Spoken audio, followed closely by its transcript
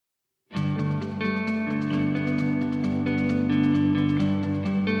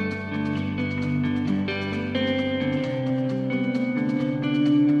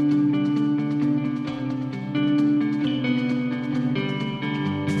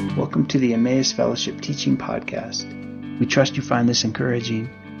Welcome to the Emmaus Fellowship Teaching Podcast. We trust you find this encouraging.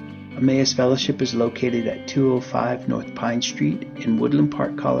 Emmaus Fellowship is located at 205 North Pine Street in Woodland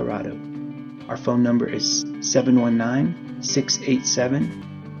Park, Colorado. Our phone number is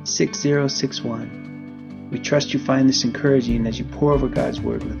 719-687-6061. We trust you find this encouraging as you pour over God's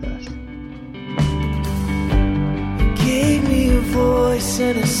Word with us. Gave me a voice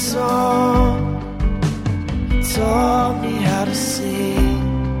and a song, taught me how to sing.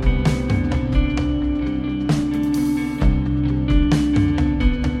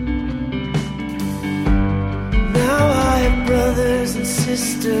 Brothers and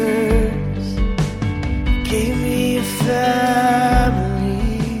sisters, gave me a family.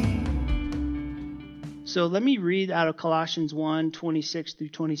 So let me read out of Colossians 1:26 through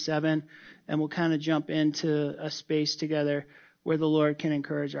 27, and we'll kind of jump into a space together where the Lord can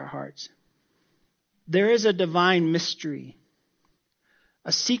encourage our hearts. There is a divine mystery,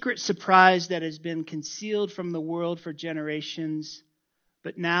 a secret surprise that has been concealed from the world for generations,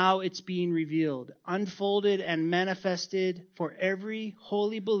 but now it's being revealed, unfolded, and manifested for every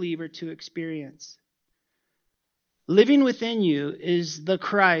holy believer to experience. Living within you is the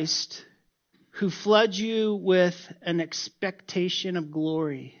Christ who floods you with an expectation of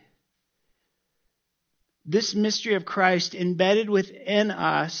glory. This mystery of Christ embedded within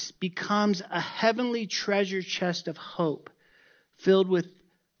us becomes a heavenly treasure chest of hope, filled with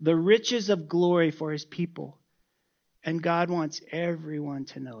the riches of glory for his people. And God wants everyone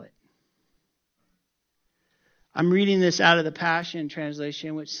to know it. I'm reading this out of the Passion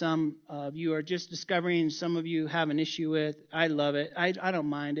Translation, which some of you are just discovering, some of you have an issue with. I love it. I don't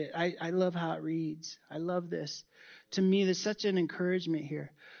mind it. I love how it reads. I love this. To me, there's such an encouragement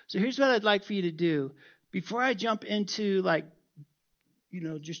here. So here's what I'd like for you to do. Before I jump into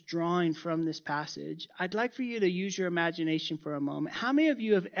just drawing from this passage, I'd like for you to use your imagination for a moment. How many of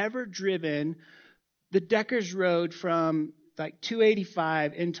you have ever driven the Deckers Road from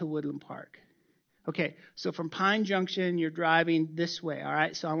 285 into Woodland Park? Okay, so from Pine Junction, you're driving this way, all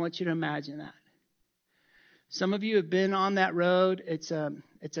right? So I want you to imagine that. Some of you have been on that road. It's a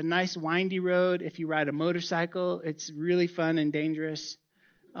nice windy road. If you ride a motorcycle, it's really fun and dangerous.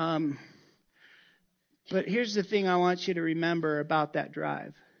 But here's the thing I want you to remember about that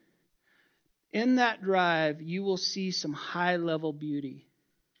drive. In that drive, you will see some high-level beauty.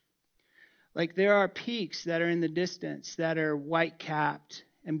 Like there are peaks that are in the distance that are white-capped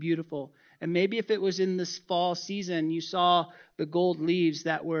and beautiful. And maybe if it was in this fall season, you saw the gold leaves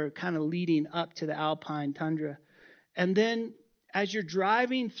that were kind of leading up to the alpine tundra. And then as you're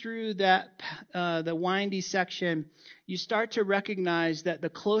driving through that the windy section, you start to recognize that the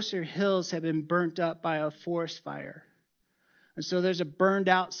closer hills have been burnt up by a forest fire. And so there's a burned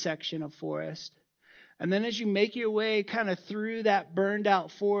out section of forest. And then as you make your way kind of through that burned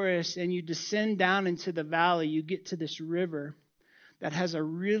out forest and you descend down into the valley, you get to this river that has a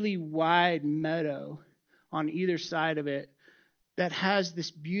really wide meadow on either side of it that has this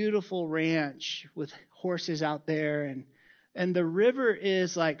beautiful ranch with horses out there. And the river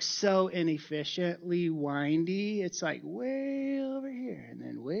is so inefficiently windy. It's way over here and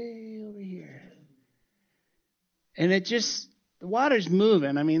then way over here. And the water's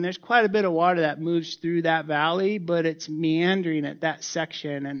moving. I mean, there's quite a bit of water that moves through that valley, but it's meandering at that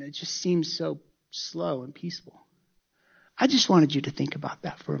section, and it just seems so slow and peaceful. I just wanted you to think about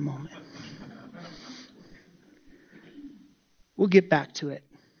that for a moment. We'll get back to it.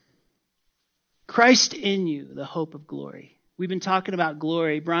 Christ in you, the hope of glory. We've been talking about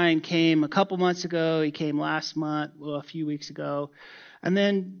glory. Brian came a couple months ago. He came last month, a few weeks ago. And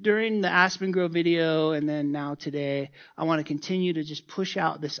then during the Aspen Grove video and then now today, I want to continue to just push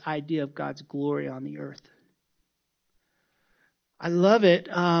out this idea of God's glory on the earth. I love it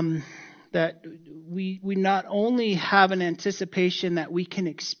that we not only have an anticipation that we can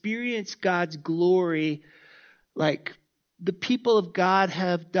experience God's glory like the people of God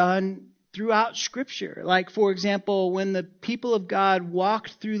have done throughout Scripture. Like, for example, when the people of God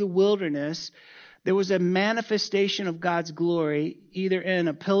walked through the wilderness, there was a manifestation of God's glory, either in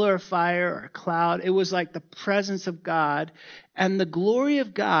a pillar of fire or a cloud. It was like the presence of God, and the glory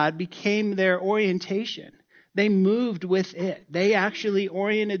of God became their orientation. They moved with it. They actually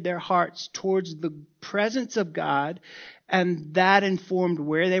oriented their hearts towards the presence of God, and that informed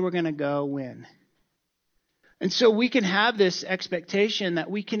where they were going to go when. And so we can have this expectation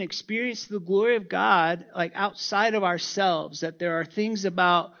that we can experience the glory of God outside of ourselves, that there are things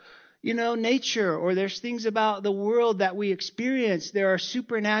about nature, or there's things about the world that we experience. There are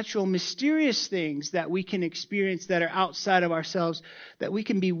supernatural, mysterious things that we can experience that are outside of ourselves, that we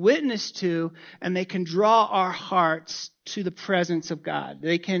can be witness to, and they can draw our hearts to the presence of God.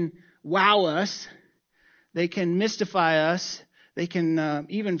 They can wow us. They can mystify us. They can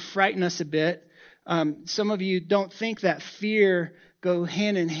even frighten us a bit. Some of you don't think that fear go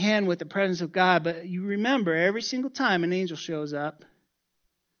hand in hand with the presence of God, but you remember every single time an angel shows up,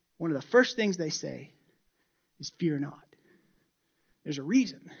 one of the first things they say is, "Fear not." There's a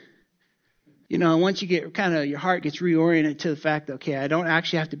reason. Once you get your heart gets reoriented to the fact that, okay, I don't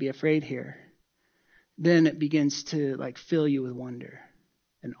actually have to be afraid here, then it begins to fill you with wonder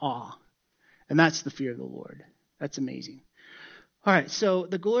and awe. And that's the fear of the Lord. That's amazing. All right, so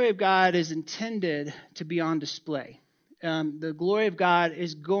the glory of God is intended to be on display. The glory of God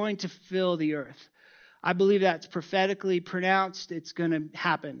is going to fill the earth. I believe that's prophetically pronounced. It's going to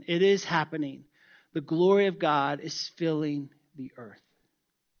happen. It is happening. The glory of God is filling the earth.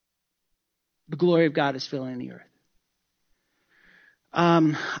 The glory of God is filling the earth.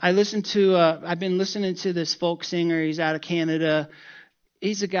 I've been listening to this folk singer. He's out of Canada.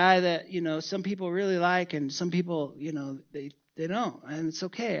 He's a guy that, some people really like, and some people, they don't. And it's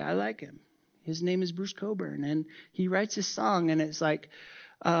okay. I like him. His name is Bruce Cockburn, and he writes this song, and it's like,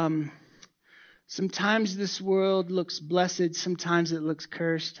 sometimes this world looks blessed, sometimes it looks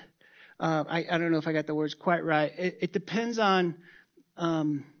cursed. I don't know if I got the words quite right. It depends on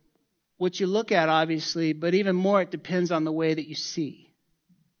what you look at, obviously, but even more, it depends on the way that you see.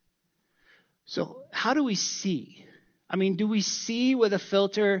 So how do we see? Do we see with a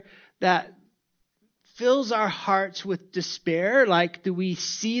filter that fills our hearts with despair? Do we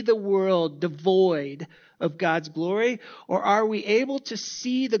see the world devoid of God's glory? Or are we able to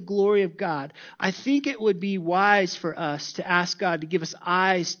see the glory of God? I think it would be wise for us to ask God to give us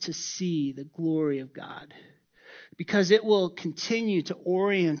eyes to see the glory of God, because it will continue to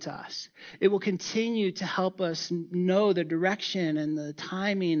orient us. It will continue to help us know the direction and the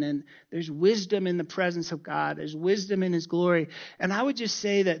timing, and there's wisdom in the presence of God. There's wisdom in His glory. And I would just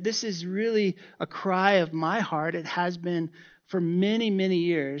say that this is really a cry of my heart. It has been for many, many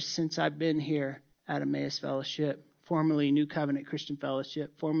years since I've been here at Emmaus Fellowship, formerly New Covenant Christian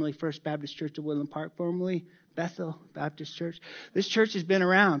Fellowship, formerly First Baptist Church of Woodland Park, formerly Bethel Baptist Church. This church has been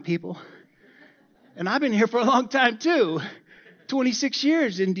around, people. And I've been here for a long time too, 26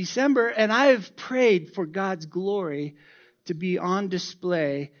 years in December, and I've prayed for God's glory to be on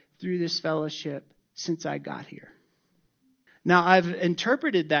display through this fellowship since I got here. Now, I've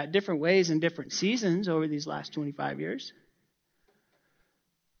interpreted that different ways in different seasons over these last 25 years.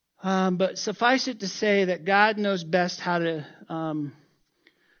 But suffice it to say that God knows best how to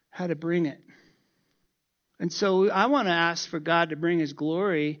bring it. And so I want to ask for God to bring His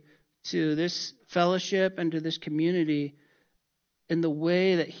glory to this fellowship and to this community in the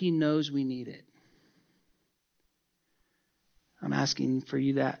way that He knows we need it. I'm asking for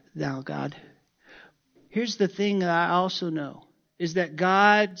you that now, God. Here's the thing that I also know, is that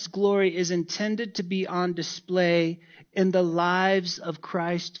God's glory is intended to be on display in the lives of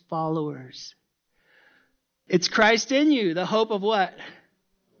Christ followers. It's Christ in you, the hope of what?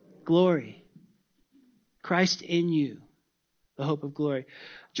 Glory. Christ in you, the hope of glory.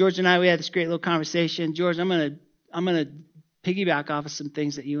 George and I, we had this great little conversation. George, I'm gonna piggyback off of some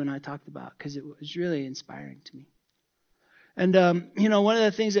things that you and I talked about, because it was really inspiring to me. And one of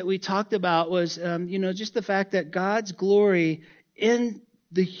the things that we talked about was just the fact that God's glory in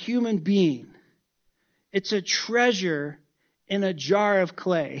the human being, it's a treasure in a jar of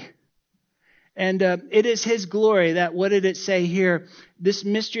clay. And it is His glory that, what did it say here? This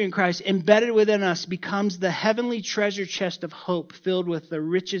mystery in Christ embedded within us becomes the heavenly treasure chest of hope filled with the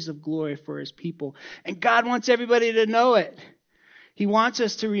riches of glory for His people. And God wants everybody to know it. He wants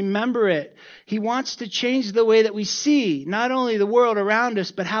us to remember it. He wants to change the way that we see not only the world around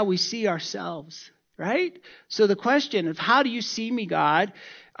us, but how we see ourselves, right? So the question of, how do you see me, God?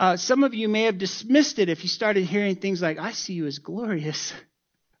 Some of you may have dismissed it if you started hearing things like, I see you as glorious.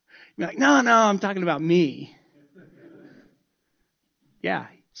 You're like, no, I'm talking about me. Yeah,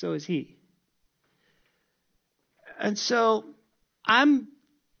 so is He. And so I'm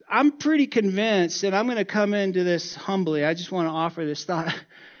pretty convinced, and I'm going to come into this humbly. I just want to offer this thought.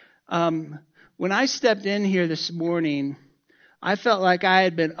 When I stepped in here this morning, I felt like I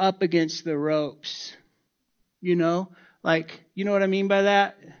had been up against the ropes. You know what I mean by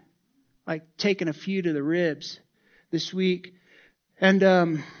that? Like taking a few to the ribs this week.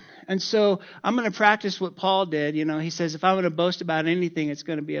 And And so I'm going to practice what Paul did. He says, if I'm going to boast about anything, it's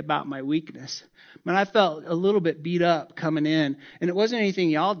going to be about my weakness. But I felt a little bit beat up coming in. And it wasn't anything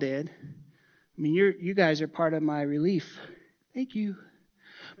y'all did. I mean, you guys are part of my relief. Thank you.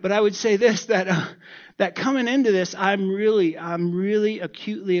 But I would say this, that coming into this, I'm really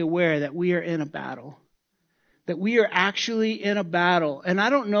acutely aware that we are in a battle. That we are actually in a battle. And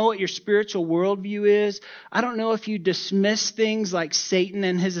I don't know what your spiritual worldview is. I don't know if you dismiss things like Satan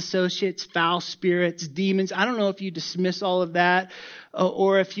and his associates, foul spirits, demons. I don't know if you dismiss all of that.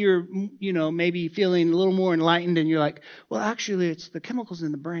 Or if you're, maybe feeling a little more enlightened and you're like, well, actually, it's the chemicals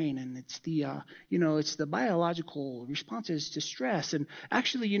in the brain and it's it's the biological responses to stress. And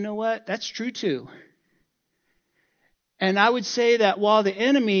actually, you know what? That's true too. And I would say that while the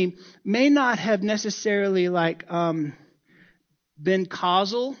enemy may not have necessarily been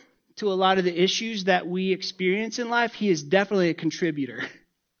causal to a lot of the issues that we experience in life, he is definitely a contributor,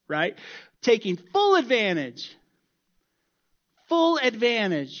 right? Taking full advantage,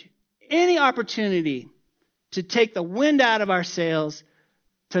 any opportunity to take the wind out of our sails,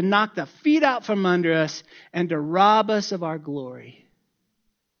 to knock the feet out from under us, and to rob us of our glory.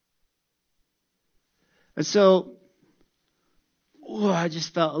 And so, I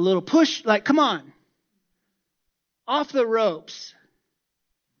just felt a little push, come on, off the ropes.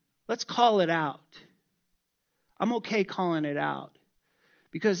 Let's call it out. I'm okay calling it out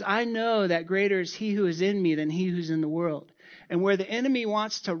because I know that greater is he who is in me than he who's in the world. And where the enemy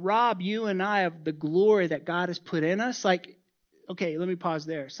wants to rob you and I of the glory that God has put in us, okay, let me pause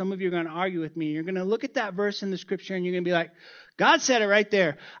there. Some of you are going to argue with me. You're going to look at that verse in the scripture and you're going to be like, God said it right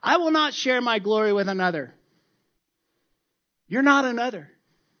there. I will not share my glory with another. You're not another.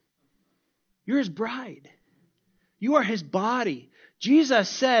 You're his bride. You are his body. Jesus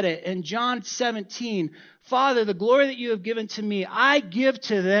said it in John 17, Father, the glory that you have given to me, I give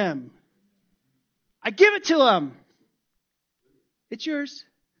to them. I give it to them. It's yours.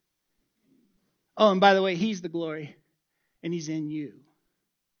 Oh, and by the way, he's the glory, and he's in you.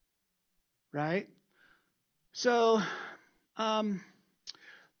 Right? So, let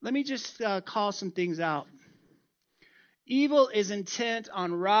me just call some things out. Evil is intent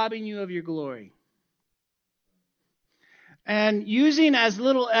on robbing you of your glory and using as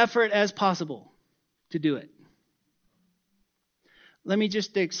little effort as possible to do it. Let me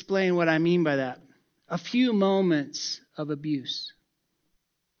just explain what I mean by that. A few moments of abuse,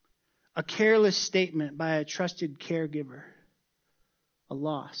 a careless statement by a trusted caregiver, a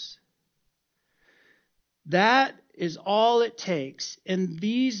loss. That is all it takes in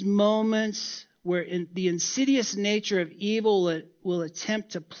these moments where the insidious nature of evil will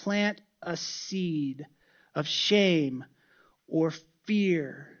attempt to plant a seed of shame or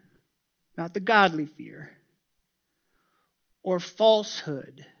fear, not the godly fear, or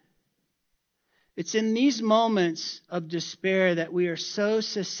falsehood. It's in these moments of despair that we are so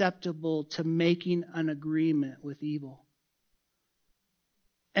susceptible to making an agreement with evil.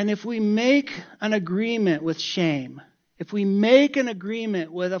 And if we make an agreement with shame, if we make an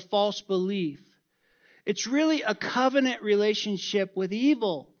agreement with a false belief, it's really a covenant relationship with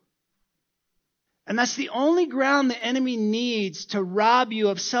evil. And that's the only ground the enemy needs to rob you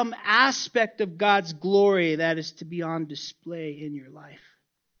of some aspect of God's glory that is to be on display in your life.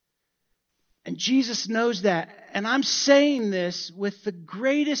 And Jesus knows that. And I'm saying this with the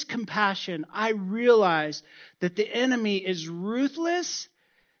greatest compassion. I realize that the enemy is ruthless,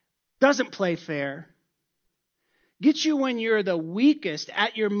 doesn't play fair, gets you when you're the weakest,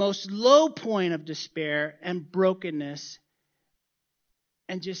 at your most low point of despair and brokenness.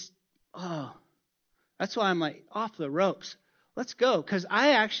 And just, that's why I'm like, off the ropes. Let's go. Because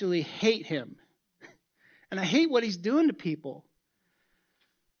I actually hate him. And I hate what he's doing to people.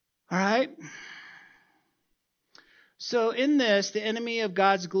 All right? So in this, the enemy of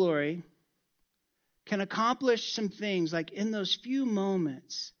God's glory can accomplish some things, like in those few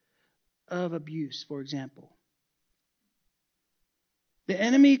moments of abuse, for example. The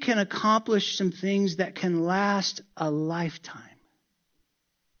enemy can accomplish some things that can last a lifetime.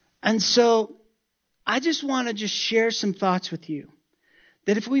 And so I just want to share some thoughts with you.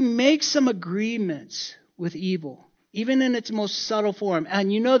 That if we make some agreements with evil, even in its most subtle form,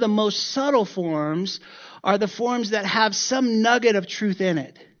 and the most subtle forms are the forms that have some nugget of truth in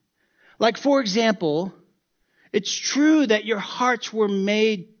it. Like, for example, it's true that your hearts were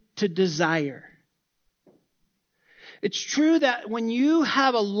made to desire. It's true that when you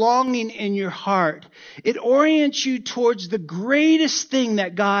have a longing in your heart, it orients you towards the greatest thing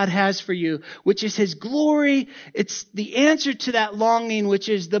that God has for you, which is His glory. It's the answer to that longing, which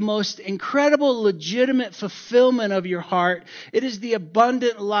is the most incredible, legitimate fulfillment of your heart. It is the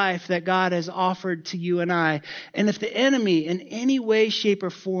abundant life that God has offered to you and I. And if the enemy in any way, shape, or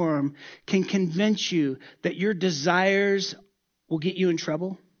form can convince you that your desires will get you in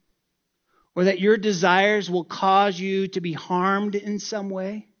trouble, or that your desires will cause you to be harmed in some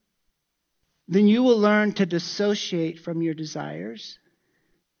way, then you will learn to dissociate from your desires.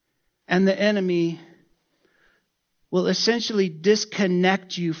 And the enemy will essentially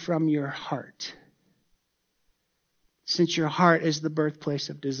disconnect you from your heart, since your heart is the birthplace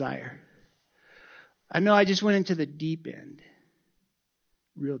of desire. I know I just went into the deep end,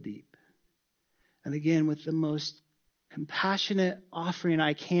 real deep. And again, with the most compassionate offering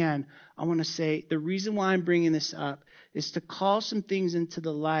I can, I want to say the reason why I'm bringing this up is to call some things into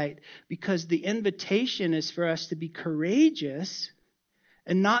the light, because the invitation is for us to be courageous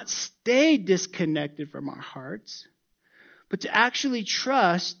and not stay disconnected from our hearts, but to actually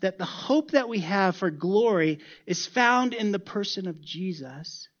trust that the hope that we have for glory is found in the person of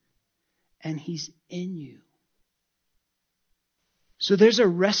Jesus, and He's in you. So there's a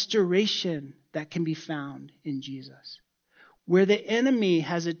restoration that can be found in Jesus. Where the enemy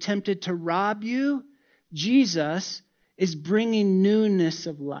has attempted to rob you, Jesus is bringing newness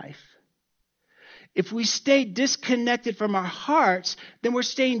of life. If we stay disconnected from our hearts, then we're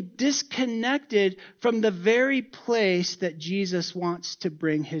staying disconnected from the very place that Jesus wants to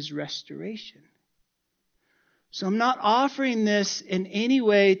bring His restoration. So I'm not offering this in any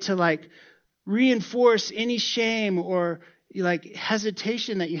way to reinforce any shame or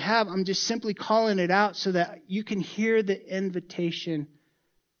hesitation that you have. I'm just simply calling it out so that you can hear the invitation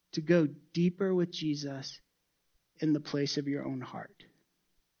to go deeper with Jesus in the place of your own heart.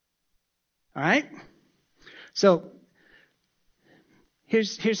 All right? So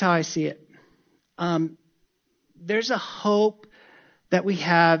here's how I see it. There's a hope that we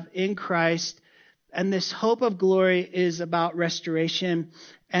have in Christ, and this hope of glory is about restoration.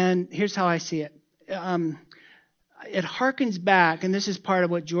 And here's how I see it. It harkens back, and this is part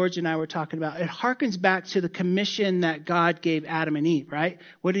of what George and I were talking about. It harkens back to the commission that God gave Adam and Eve, right?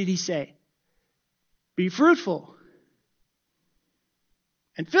 What did He say? Be fruitful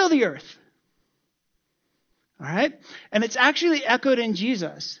and fill the earth. All right? And it's actually echoed in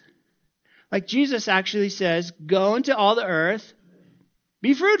Jesus. Like Jesus actually says, go into all the earth,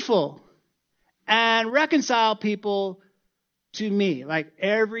 be fruitful, and reconcile people to me. Like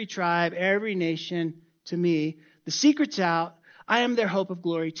every tribe, every nation to me. The secret's out. I am their hope of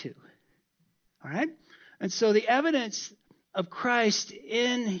glory too. All right? And so the evidence of Christ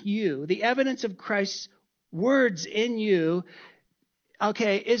in you, the evidence of Christ's words in you,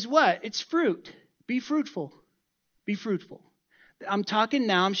 is what? It's fruit. Be fruitful. Be fruitful. I'm talking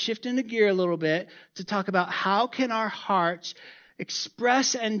now, I'm shifting the gear a little bit to talk about how can our hearts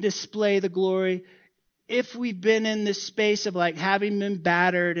express and display the glory if we've been in this space of having been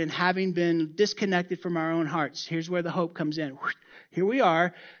battered and having been disconnected from our own hearts. Here's where the hope comes in. Here we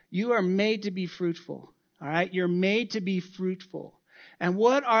are. You are made to be fruitful. All right? You're made to be fruitful. And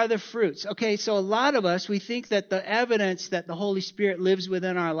what are the fruits? Okay, so a lot of us, we think that the evidence that the Holy Spirit lives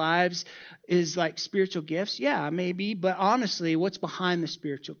within our lives is spiritual gifts. Yeah, maybe, but honestly, what's behind the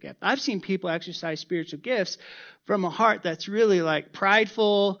spiritual gift? I've seen people exercise spiritual gifts from a heart that's really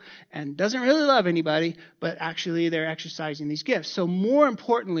prideful and doesn't really love anybody, but actually they're exercising these gifts. So more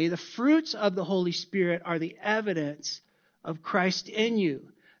importantly, the fruits of the Holy Spirit are the evidence of Christ in you,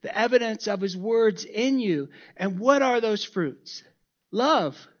 the evidence of His words in you. And what are those fruits?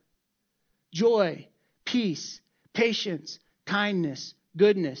 Love, joy, peace, patience, kindness,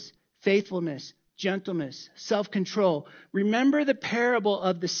 goodness, faithfulness, gentleness, self-control. Remember the parable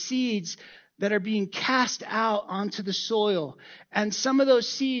of the seeds that are being cast out onto the soil. And some of those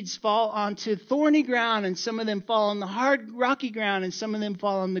seeds fall onto thorny ground, and some of them fall on the hard, rocky ground, and some of them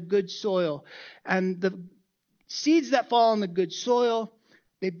fall on the good soil. And the seeds that fall on the good soil,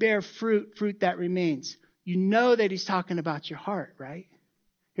 they bear fruit that remains. You know that He's talking about your heart, right?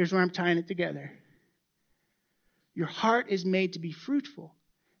 Here's where I'm tying it together. Your heart is made to be fruitful.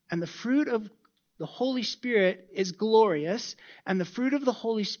 And the fruit of the Holy Spirit is glorious. And the fruit of the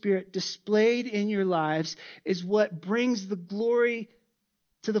Holy Spirit displayed in your lives is what brings the glory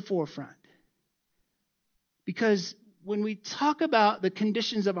to the forefront. Because when we talk about the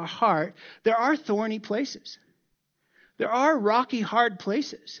conditions of our heart, there are thorny places. There are rocky, hard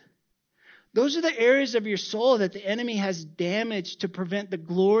places. Those are the areas of your soul that the enemy has damaged to prevent the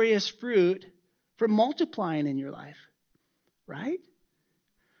glorious fruit from multiplying in your life. right?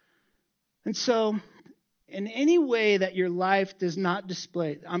 And so, in any way that your life does not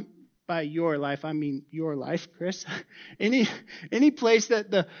display, by your life, I mean your life, Chris. any place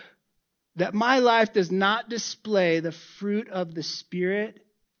that my life does not display the fruit of the Spirit,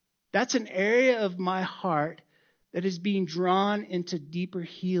 that's an area of my heart that is being drawn into deeper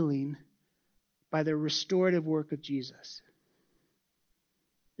healing by the restorative work of Jesus.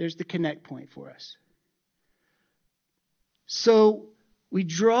 There's the connect point for us. So we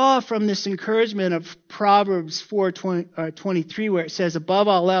draw from this encouragement of Proverbs 4:23, where it says, above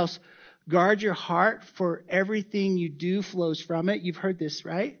all else, guard your heart, for everything you do flows from it. You've heard this,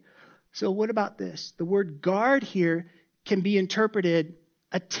 right? So what about this? The word guard here can be interpreted,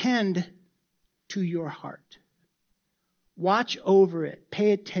 attend to your heart. Watch over it.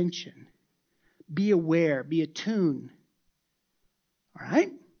 Pay attention. Be aware. Be attuned. All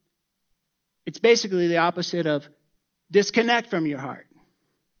right? It's basically the opposite of disconnect from your heart.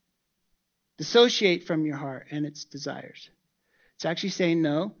 Dissociate from your heart and its desires. It's actually saying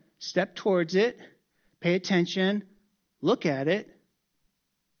no. Step towards it. Pay attention. Look at it.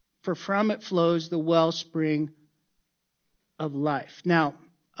 For from it flows the wellspring of life. Now,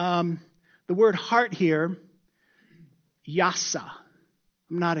 the word heart here, yasa.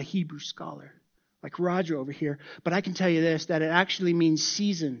 I'm not a Hebrew scholar like Roger over here, but I can tell you this, that it actually means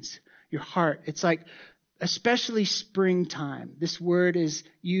seasons, your heart. It's like, especially springtime. This word is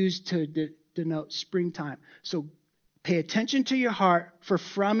used to denote springtime. So pay attention to your heart, for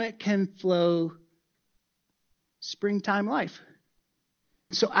from it can flow springtime life.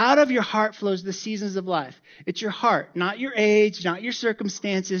 So out of your heart flows the seasons of life. It's your heart, not your age, not your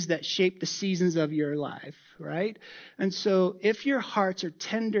circumstances that shape the seasons of your life, right? And so if your hearts are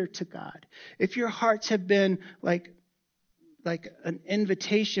tender to God, if your hearts have been like an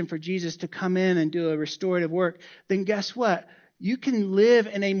invitation for Jesus to come in and do a restorative work, then guess what? You can live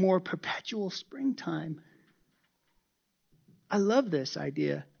in a more perpetual springtime. I love this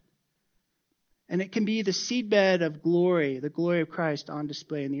idea. And it can be the seedbed of glory, the glory of Christ on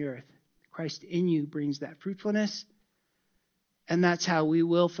display in the earth. Christ in you brings that fruitfulness, and that's how we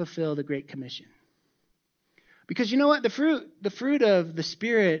will fulfill the Great Commission. Because you know what? The fruit of the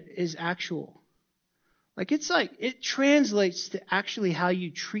Spirit is actual. It translates to actually how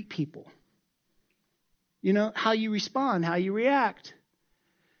you treat people. You know, how you respond, how you react.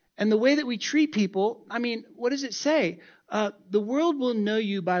 And the way that we treat people, I mean, what does it say? The world will know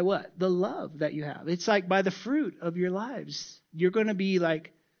you by what? The love that you have. It's like by the fruit of your lives. You're going to be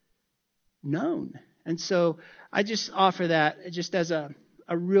like known. And so I just offer that just as a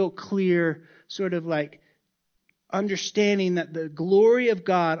real clear sort of like understanding that the glory of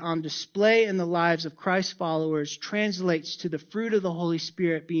God on display in the lives of Christ's followers translates to the fruit of the Holy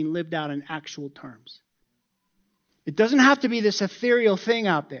Spirit being lived out in actual terms. It doesn't have to be this ethereal thing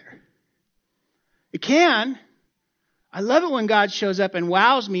out there. It can. I love it when God shows up and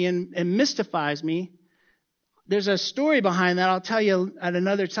wows me and mystifies me. There's a story behind that I'll tell you at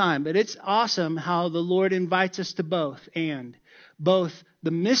another time. But it's awesome how the Lord invites us to both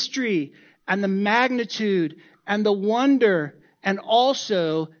the mystery and the magnitude and the wonder, and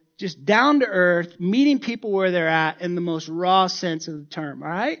also just down to earth, meeting people where they're at in the most raw sense of the term. All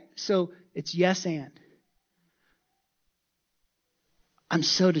right? So it's yes and. I'm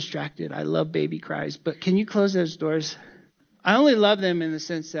so distracted. I love baby cries. But can you close those doors? I only love them in the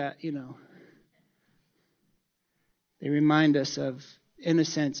sense that, you know, they remind us of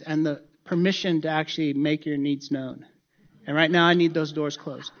innocence and the permission to actually make your needs known. And right now I need those doors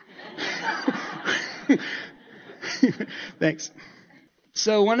closed. Thanks.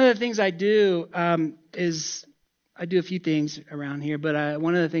 So one of the things I do is I do a few things around here, but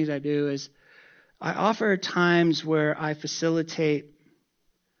one of the things I do is I offer times where I facilitate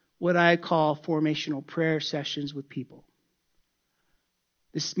what I call formational prayer sessions with people.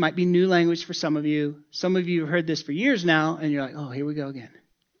 This might be new language for some of you. Some of you have heard this for years now, and you're like, oh, here we go again.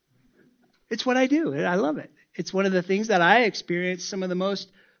 It's what I do. I love it. It's one of the things that I experience some of the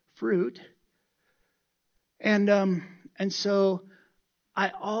most fruit. And so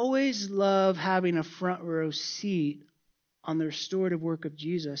I always love having a front row seat on the restorative work of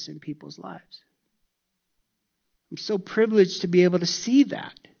Jesus in people's lives. I'm so privileged to be able to see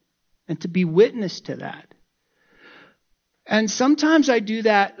that and to be witness to that. And sometimes I do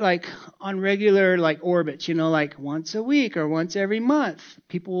that like on regular like orbits, you know, like once a week or once every month.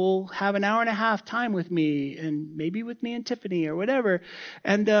 People will have an hour and a half time with me, and maybe with me and Tiffany or whatever.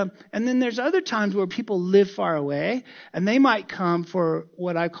 And then there's other times where people live far away, and they might come for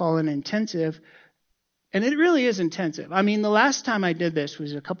what I call an intensive. And it really is intensive. I mean, the last time I did this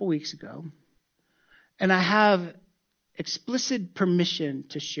was a couple weeks ago. And I have explicit permission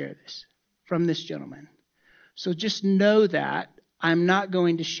to share this from this gentleman. So just know that I'm not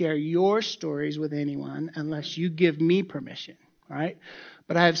going to share your stories with anyone unless you give me permission, all right?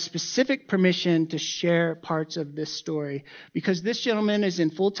 But I have specific permission to share parts of this story because this gentleman is in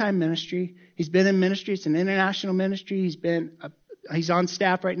full-time ministry. He's been in ministry. It's an international ministry. He's on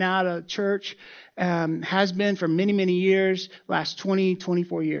staff right now at a church, has been for many, many years, last 20,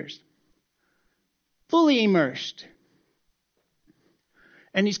 24 years. Fully immersed.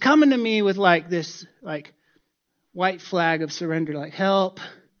 And he's coming to me with this white flag of surrender, help.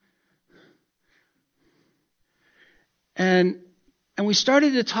 And we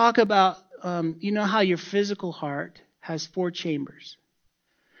started to talk about, how your physical heart has 4 chambers.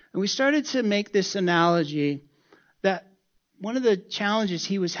 And we started to make this analogy that one of the challenges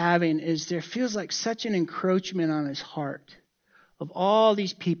he was having is there feels like such an encroachment on his heart of all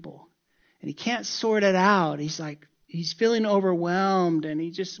these people. And he can't sort it out. He's feeling overwhelmed, and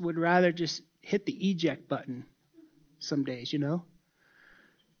he just would rather just hit the eject button some days, And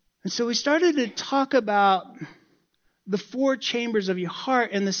so we started to talk about the 4 chambers of your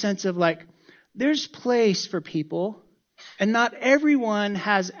heart in the sense of there's place for people, and not everyone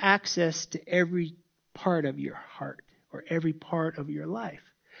has access to every part of your heart or every part of your life.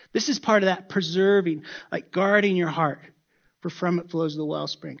 This is part of that preserving, guarding your heart, for from it flows the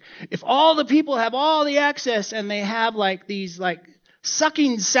wellspring. If all the people have all the access and they have these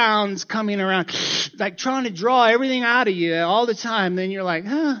sucking sounds coming around, trying to draw everything out of you all the time, then you're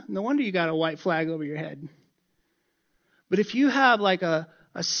no wonder you got a white flag over your head. But if you have a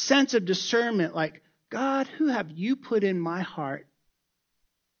sense of discernment, God, who have you put in my heart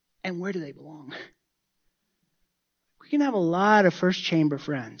and where do they belong? We can have a lot of first chamber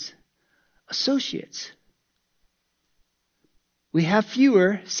friends, associates. We have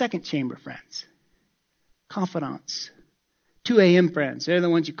fewer second chamber friends, confidants, 2 a.m. friends. They're the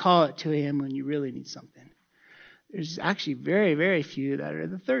ones you call at 2 a.m. when you really need something. There's actually very, very few that are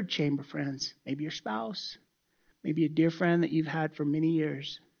the third chamber friends. Maybe your spouse, maybe a dear friend that you've had for many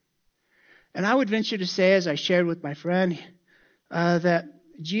years. And I would venture to say, as I shared with my friend, that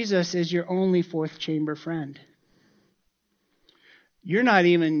Jesus is your only 4th chamber friend. You're not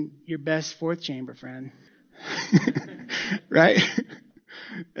even your best 4th chamber friend. Right?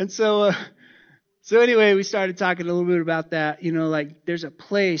 And so anyway, we started talking a little bit about that. There's a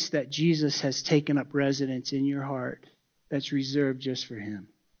place that Jesus has taken up residence in your heart that's reserved just for him.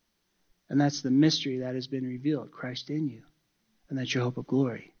 And that's the mystery that has been revealed, Christ in you. And that's your hope of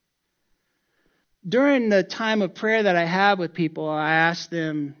glory. During the time of prayer that I have with people, I ask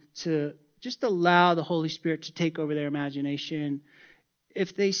them to just allow the Holy Spirit to take over their imagination.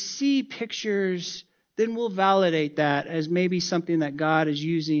 If they see pictures, then we'll validate that as maybe something that God is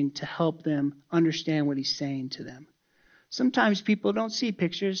using to help them understand what he's saying to them. Sometimes people don't see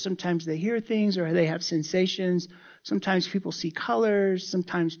pictures. Sometimes they hear things or they have sensations. Sometimes people see colors.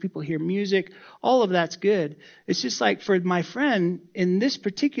 Sometimes people hear music. All of that's good. It's just for my friend, in this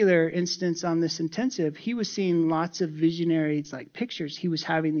particular instance on this intensive, he was seeing lots of visionary pictures. He was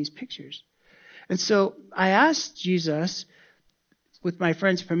having these pictures. And so I asked Jesus, with my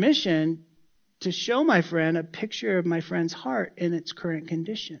friend's permission, to show my friend a picture of my friend's heart in its current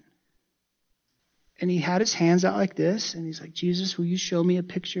condition. And he had his hands out like this, and he's like, Jesus, will you show me a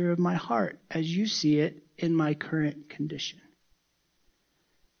picture of my heart as you see it in my current condition?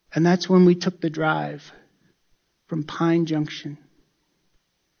 And that's when we took the drive from Pine Junction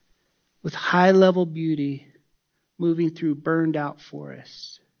with high-level beauty moving through burned-out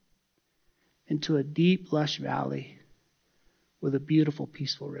forests into a deep, lush valley with a beautiful,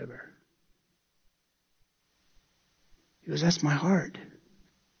 peaceful river. He goes, that's my heart.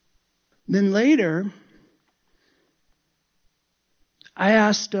 Then later, I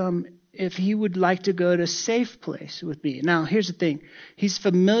asked him if he would like to go to Safe Place with me. Now, here's the thing. He's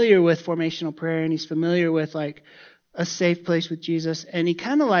familiar with formational prayer, and he's familiar with a safe place with Jesus. And he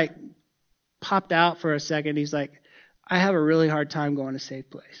kind of popped out for a second. He's like, I have a really hard time going to Safe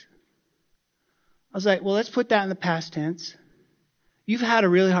Place. I was like, well, let's put that in the past tense. You've had a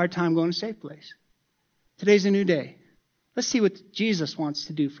really hard time going to Safe Place. Today's a new day. Let's see what Jesus wants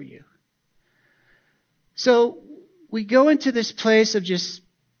to do for you. So we go into this place of just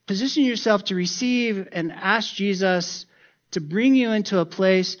position yourself to receive and ask Jesus to bring you into a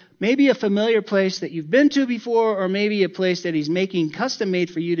place, maybe a familiar place that you've been to before, or maybe a place that he's making custom made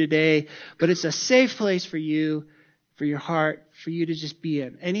for you today, but it's a safe place for you, for your heart, for you to just be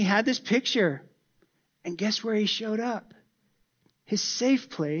in. And he had this picture, and guess where he showed up? His safe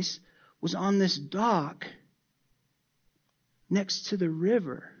place was on this dock next to the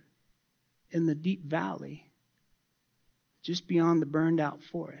river in the deep valley. just beyond the burned out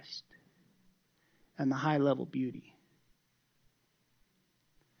forest and the high level beauty.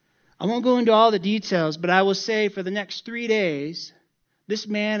 I won't go into all the details, but I will say for the next 3 days, this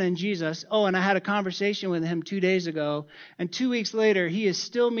man and Jesus, and I had a conversation with him 2 days ago, and 2 weeks later, he is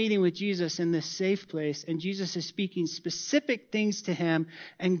still meeting with Jesus in this safe place, and Jesus is speaking specific things to him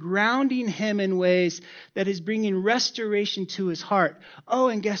and grounding him in ways that is bringing restoration to his heart. Oh,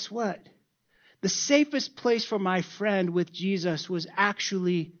 and guess what? The safest place for my friend with Jesus was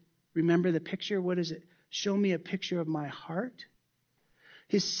actually, remember the picture? What is it? Show me a picture of my heart.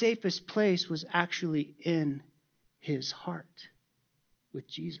 His safest place was actually in his heart with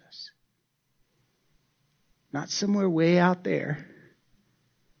Jesus. Not somewhere way out there,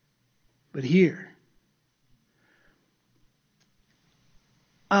 but here.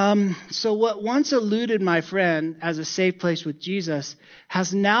 So what once eluded my friend as a safe place with Jesus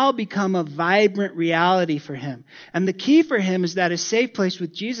has now become a vibrant reality for him. And the key for him is that his safe place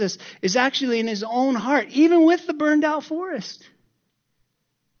with Jesus is actually in his own heart, even with the burned out forest.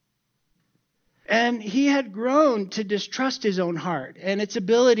 And he had grown to distrust his own heart and its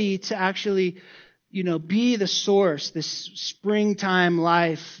ability to actually, be the source, this springtime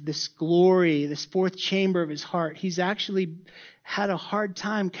life, this glory, this fourth chamber of his heart. He's actually had a hard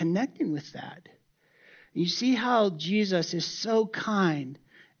time connecting with that. You see how Jesus is so kind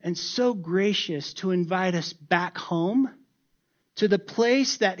and so gracious to invite us back home to the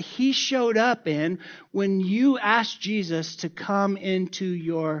place that he showed up in when you asked Jesus to come into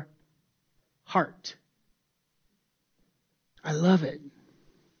your heart. I love it.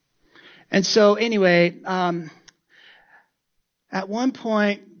 And so anyway, at one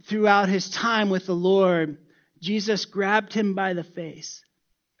point throughout his time with the Lord, Jesus grabbed him by the face.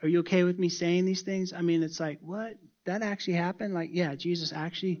 Are you okay with me saying these things? I mean, it's like, what? That actually happened? Like, yeah, Jesus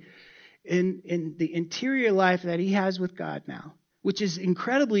actually, in the interior life that he has with God now, which is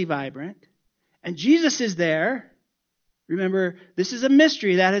incredibly vibrant, and Jesus is there. Remember, this is a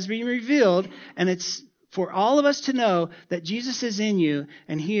mystery that has been revealed, and it's for all of us to know that Jesus is in you,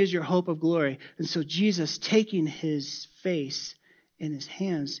 and he is your hope of glory. And so Jesus, taking his face in his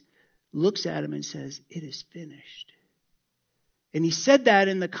hands, looks at him and says, "It is finished." And he said that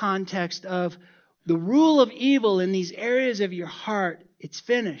in the context of the rule of evil in these areas of your heart. It's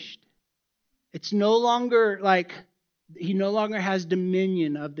finished. It's no longer like he no longer has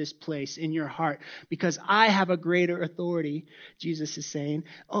dominion of this place in your heart because I have a greater authority, Jesus is saying.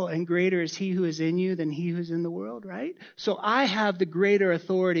 Oh, and greater is he who is in you than he who is in the world, right? So I have the greater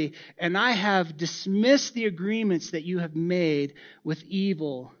authority, and I have dismissed the agreements that you have made with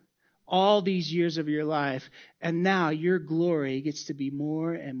evil all these years of your life. And now your glory gets to be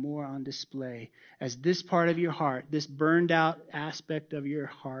more and more on display as this part of your heart, this burned out aspect of your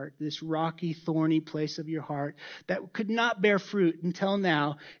heart, this rocky, thorny place of your heart that could not bear fruit until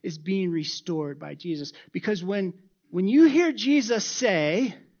now is being restored by Jesus. Because when you hear Jesus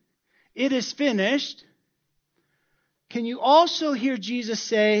say, "It is finished," can you also hear Jesus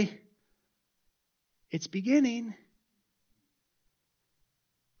say, "It's beginning"?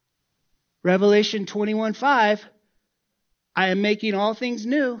 Revelation 21:5, I am making all things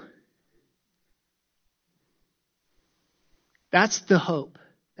new. That's the hope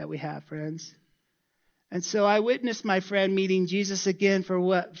that we have, friends. And so I witnessed my friend meeting Jesus again for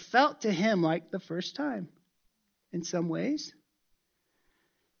what felt to him like the first time, in some ways.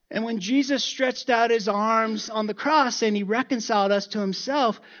 And when Jesus stretched out his arms on the cross and he reconciled us to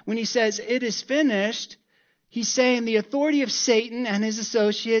himself, when he says, "It is finished," he's saying the authority of Satan and his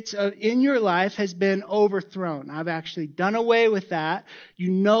associates in your life has been overthrown. I've actually done away with that. You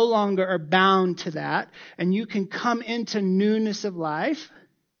no longer are bound to that. And you can come into newness of life.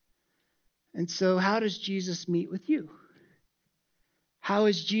 And so how does Jesus meet with you? How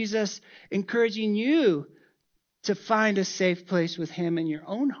is Jesus encouraging you to find a safe place with him in your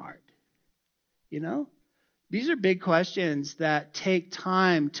own heart? These are big questions that take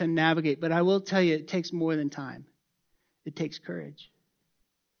time to navigate, but I will tell you it takes more than time. It takes courage.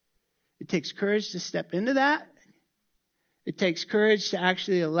 It takes courage to step into that. It takes courage to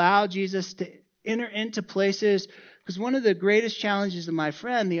actually allow Jesus to enter into places. Because one of the greatest challenges of my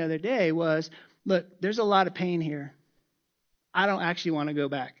friend the other day was, look, there's a lot of pain here. I don't actually want to go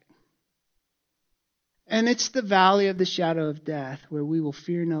back. And it's the valley of the shadow of death where we will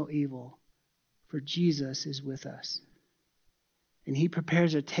fear no evil. For Jesus is with us. And he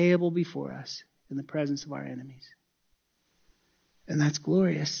prepares a table before us in the presence of our enemies. And that's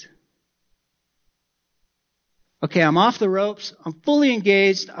glorious. Okay, I'm off the ropes. I'm fully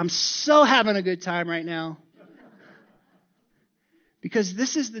engaged. I'm so having a good time right now. Because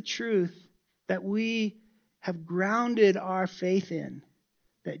this is the truth that we have grounded our faith in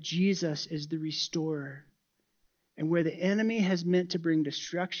that Jesus is the restorer. And where the enemy has meant to bring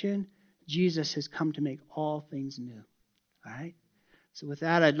destruction, Jesus has come to make all things new. All right? So with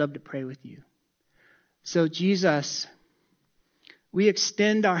that, I'd love to pray with you. So Jesus, we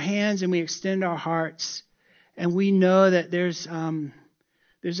extend our hands and we extend our hearts, and we know that there's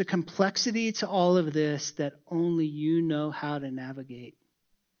a complexity to all of this that only you know how to navigate.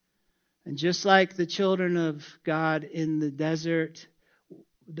 And just like the children of God in the desert,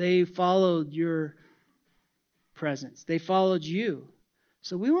 they followed your presence. They followed you.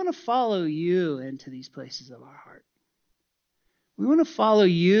 So we want to follow you into these places of our heart. We want to follow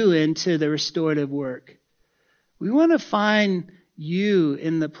you into the restorative work. We want to find you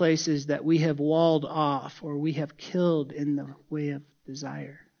in the places that we have walled off or we have killed in the way of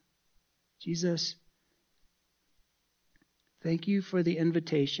desire. Jesus, thank you for the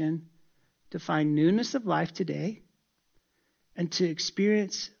invitation to find newness of life today and to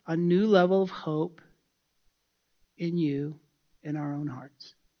experience a new level of hope in you in our own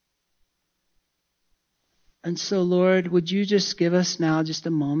hearts. And so, Lord, would you just give us now just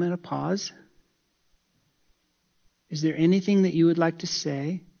a moment of pause? Is there anything that you would like to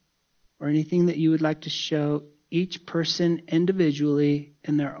say or anything that you would like to show each person individually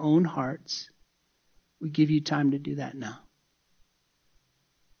in their own hearts? We give you time to do that now.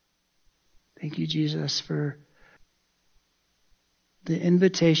 Thank you, Jesus, for the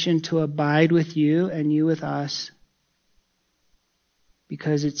invitation to abide with you and you with us,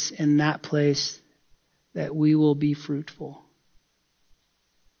 because it's in that place that we will be fruitful.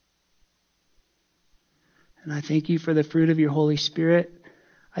 And I thank you for the fruit of your Holy Spirit.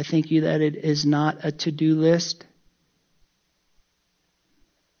 I thank you that it is not a to-do list.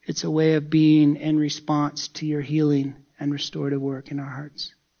 It's a way of being in response to your healing and restorative work in our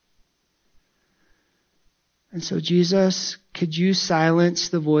hearts. And so, Jesus, could you silence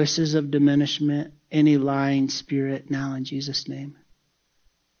the voices of diminishment, any lying spirit now in Jesus' name?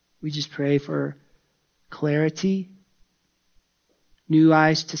 We just pray for clarity, new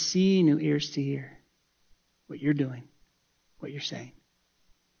eyes to see, new ears to hear what you're doing, what you're saying.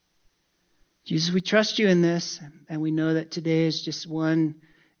 Jesus, we trust you in this, and we know that today is just one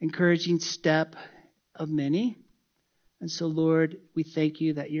encouraging step of many. And so, Lord, we thank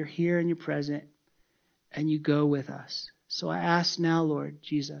you that you're here and you're present and you go with us. So I ask now, Lord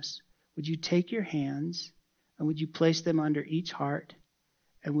Jesus, would you take your hands and would you place them under each heart,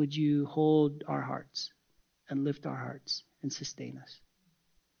 and would you hold our hearts and lift our hearts and sustain us.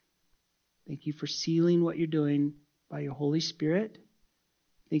 Thank you for sealing what you're doing by your Holy Spirit.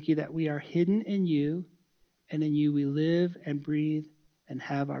 Thank you that we are hidden in you, and in you we live and breathe and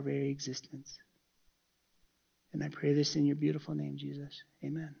have our very existence. And I pray this in your beautiful name, Jesus.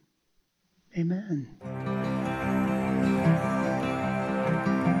 Amen. Amen.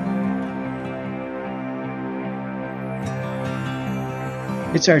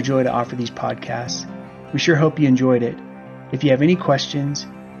 It's our joy to offer these podcasts. We sure hope you enjoyed it. If you have any questions,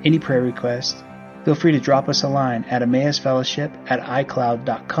 any prayer requests, feel free to drop us a line at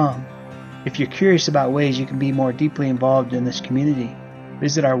emmausfellowship@icloud.com. If you're curious about ways you can be more deeply involved in this community,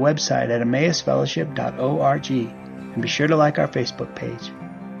 visit our website at emmausfellowship.org and be sure to like our Facebook page.